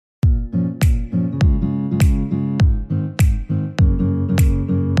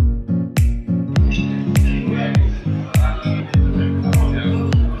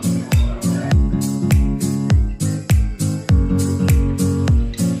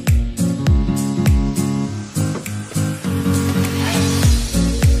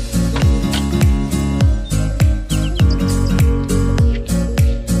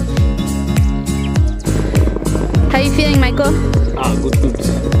feeling, Michael? Ah, good.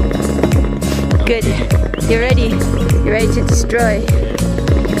 Good. You're ready. You're ready to destroy.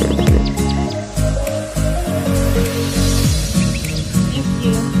 Thank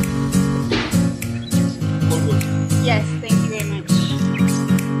you. Yes, thank you very much.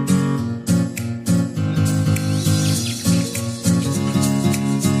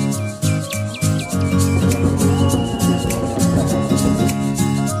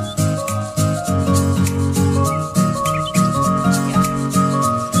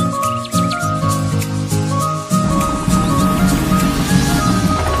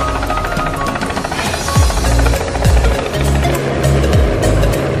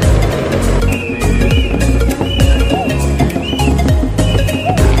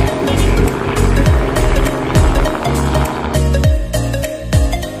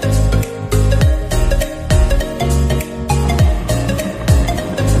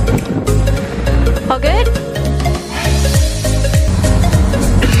 All good?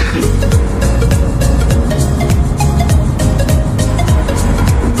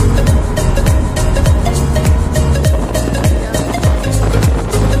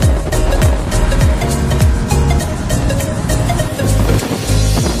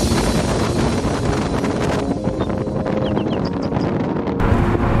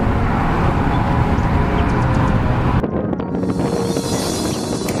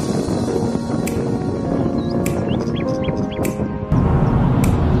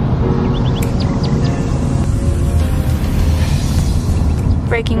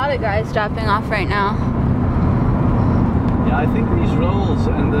 Breaking. Other guys dropping off right now. Yeah, I think these rolls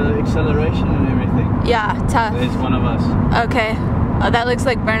and the acceleration and everything. Yeah, tough. There's one of us. Okay. Oh, that looks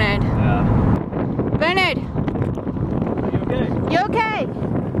like Bernard. Yeah. Bernard! You okay? You okay?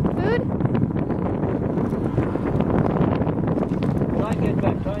 Food? Try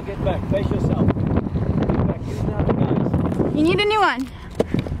and get back. Face yourself. Get back. Use the other guys. You need a new one.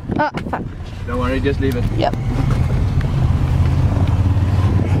 Oh, fuck. Don't worry, just leave it. Yep.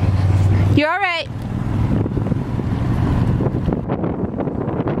 You're alright.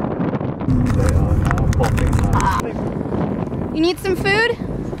 They are now popping up. You need some food?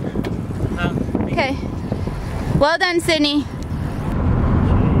 Okay. Well done, Sydney.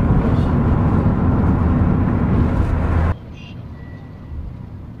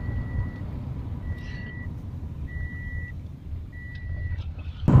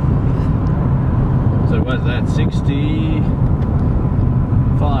 So what's that? 65?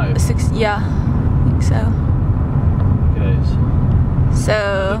 Yeah, I think so. Okay.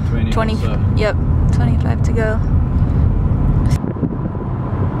 So 20. also. Yep, 25 to go.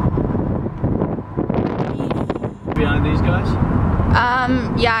 Behind these guys?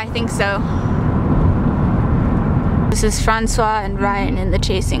 Yeah, I think so. This is Francois and Ryan in the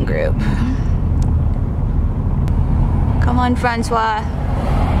chasing group. Come on, Francois.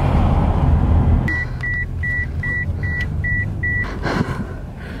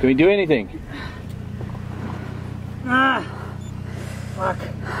 Can we do anything? Ah, fuck.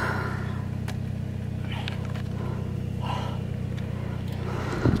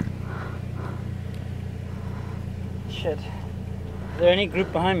 Shit. Is there any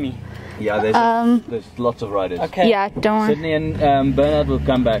group behind me? Yeah, there's lots of riders. Okay. Yeah, don't worry. Sydney and Bernard will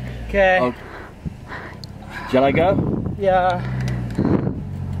come back. Okay. Oh. Shall I go? Yeah.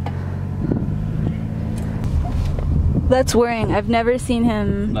 That's worrying. I've never seen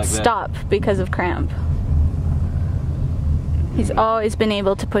him Like that. stop because of cramp. He's always been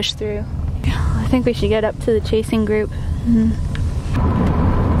able to push through. I think we should get up to the chasing group.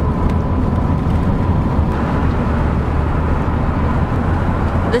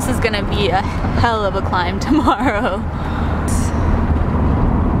 This is gonna be a hell of a climb tomorrow.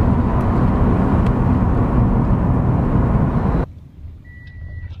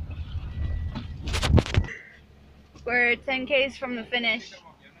 We're 10 Ks from the finish,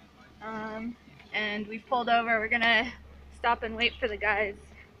 and we've pulled over. We're gonna stop and wait for the guys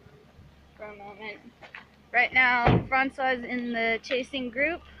for a moment. Right now, Francois is in the chasing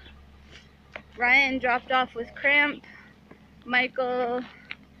group. Ryan dropped off with cramp. Michael,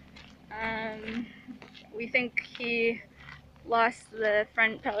 we think he lost the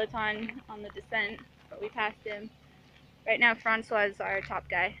front peloton on the descent, but we passed him. Right now, Francois is our top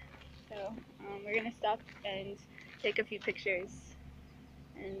guy. So we're gonna stop and take a few pictures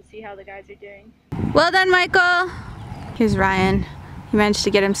and see how the guys are doing. Well done, Michael! Here's Ryan. He managed to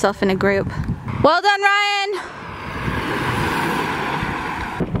get himself in a group. Well done, Ryan!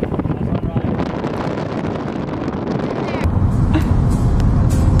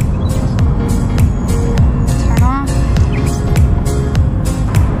 Turn off.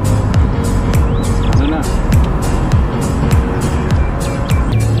 I don't know.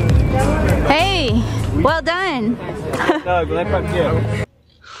 Hey, well done. Doug, lepak you.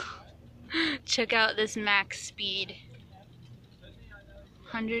 Check out this max speed.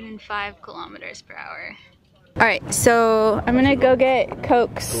 105 kilometers per hour. Alright, so I'm gonna go get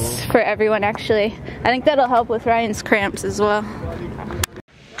Cokes for everyone actually. I think that'll help with Ryan's cramps as well.